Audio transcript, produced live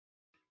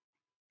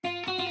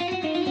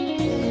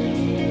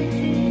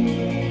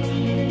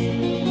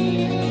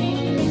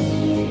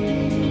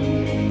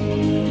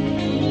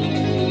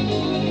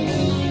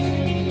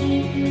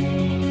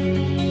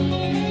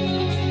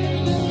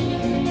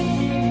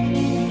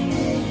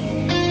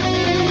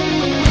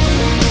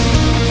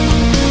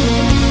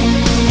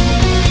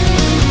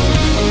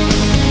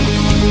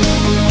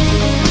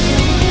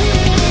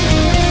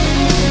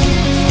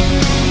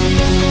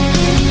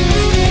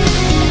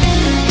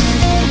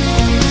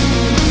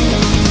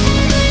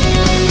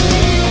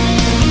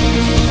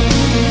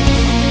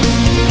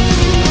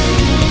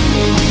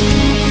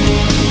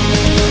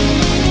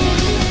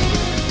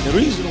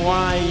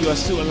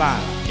still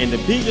alive. And the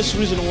biggest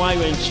reason why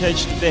you're in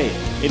church today,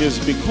 it is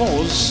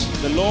because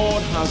the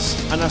Lord has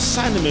an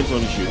assignment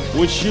on you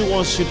which He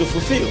wants you to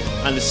fulfill.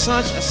 And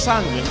such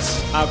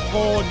assignments are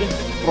called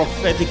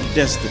prophetic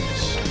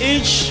destinies.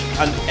 Each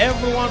and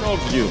every one of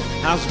you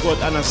has got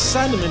an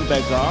assignment by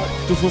God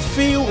to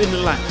fulfill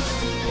in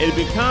life. It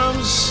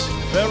becomes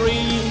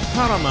very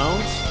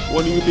paramount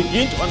when you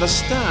begin to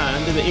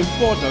understand the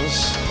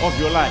importance of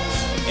your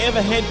life.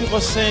 Ever heard people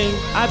saying,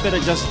 I better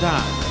just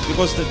die?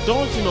 Because they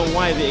don't know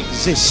why they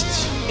exist.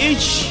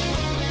 Each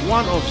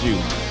one of you,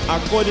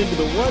 according to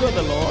the word of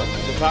the Lord,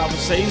 the Bible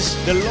says,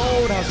 the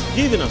Lord has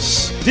given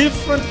us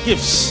different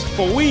gifts,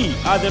 for we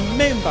are the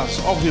members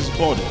of His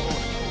body.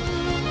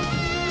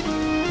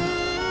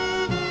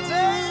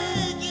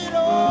 Take it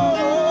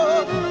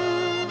all.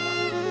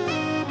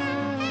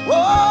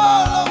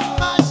 All of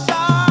my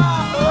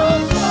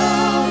sorrows.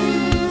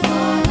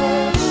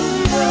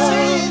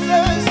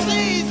 Jesus,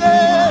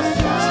 Jesus,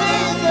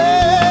 Jesus.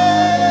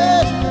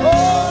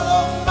 All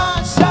of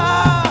my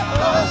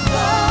sorrows.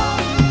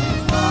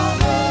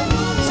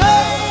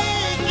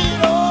 Take it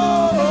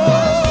all.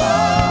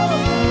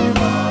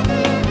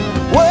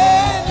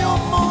 When you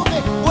move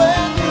it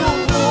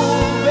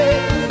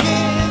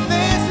in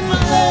this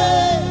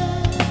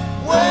place,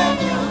 when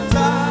you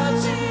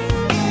touch it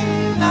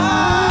in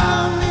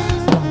our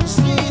midst,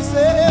 Jesus,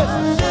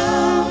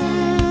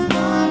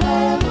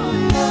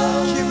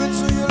 give it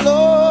to you,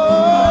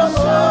 Lord.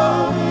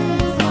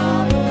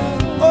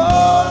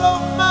 All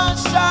of my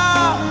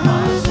shout,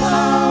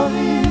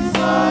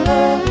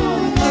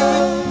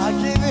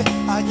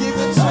 I give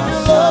it to you,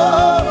 Lord.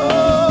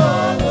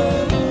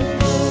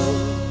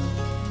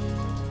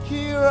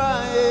 Here I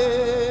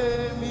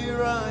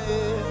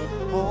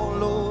am, oh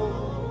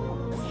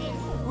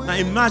Lord. Now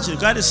imagine,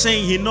 God is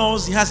saying He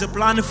knows He has a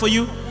plan for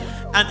you,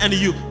 and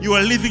you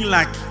are living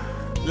like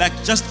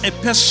just a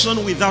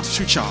person without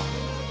future.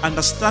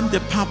 Understand the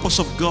purpose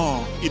of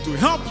God. It will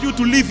help you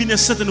to live in a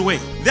certain way.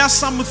 There are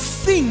some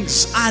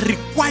things are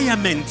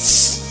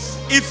requirements.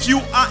 If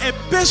you are a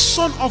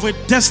person of a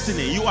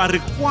destiny, you are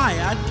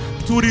required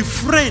to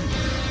refrain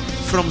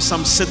from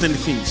some certain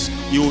things.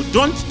 You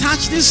don't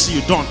touch this,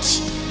 you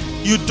don't.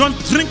 You don't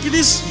drink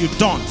this, you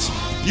don't.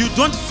 You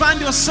don't find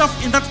yourself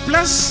in that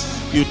place,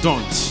 you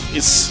don't.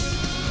 It's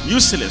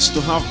useless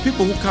to have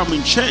people who come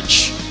in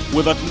church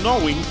without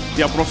knowing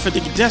their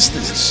prophetic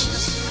destinies.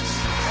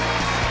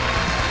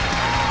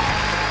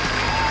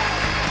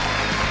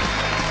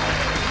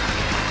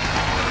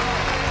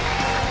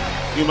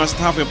 You must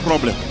have a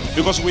problem,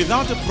 because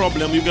without a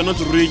problem you cannot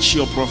reach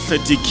your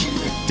prophetic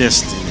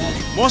destiny.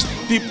 Most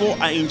people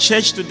are in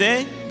church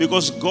today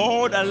because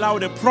God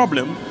allowed a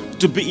problem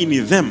to be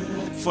in them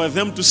for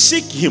them to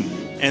seek Him,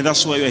 and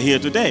that's why you're here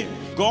today.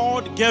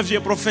 God gave you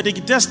a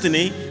prophetic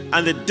destiny,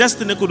 and the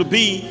destiny could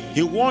be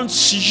He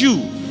wants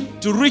you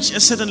to reach a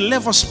certain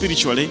level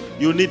spiritually.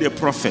 You need a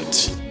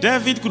prophet.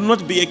 David could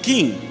not be a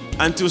king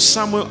until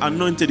Samuel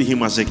anointed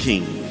him as a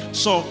king.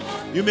 So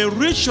you may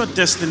reach your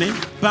destiny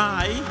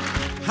by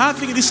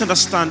having this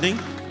understanding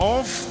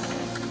of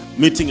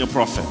meeting a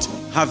prophet,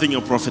 having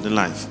a prophet in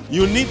life.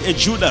 You need a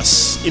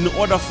Judas in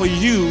order for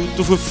you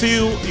to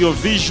fulfill your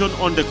vision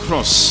on the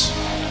cross.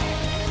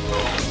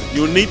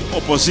 You need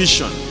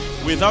opposition.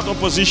 Without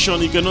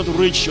opposition, you cannot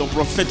reach your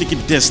prophetic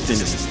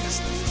destiny.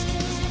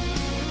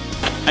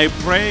 I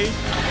pray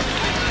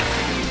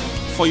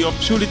for your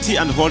purity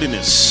and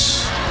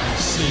holiness.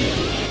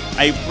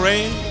 I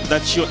pray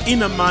that your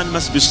inner man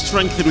must be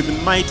strengthened with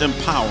might and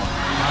power.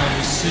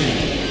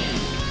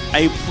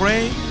 I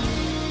pray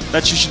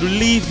that you should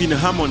live in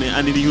harmony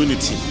and in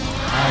unity.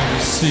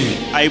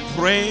 I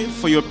pray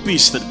for your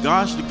peace, that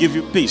God should give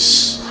you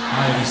peace.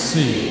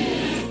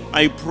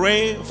 I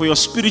pray for your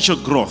spiritual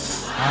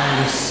growth.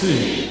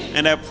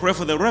 And I pray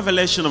for the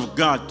revelation of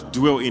God to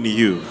dwell in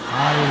you.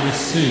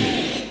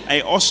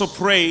 I also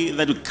pray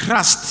that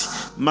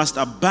Christ must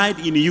abide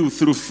in you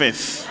through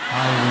faith.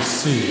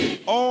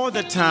 All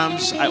the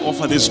times I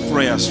offer these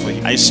prayers for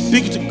you. I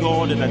speak to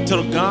God and I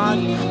tell God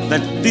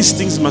that these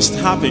things must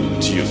happen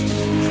to you.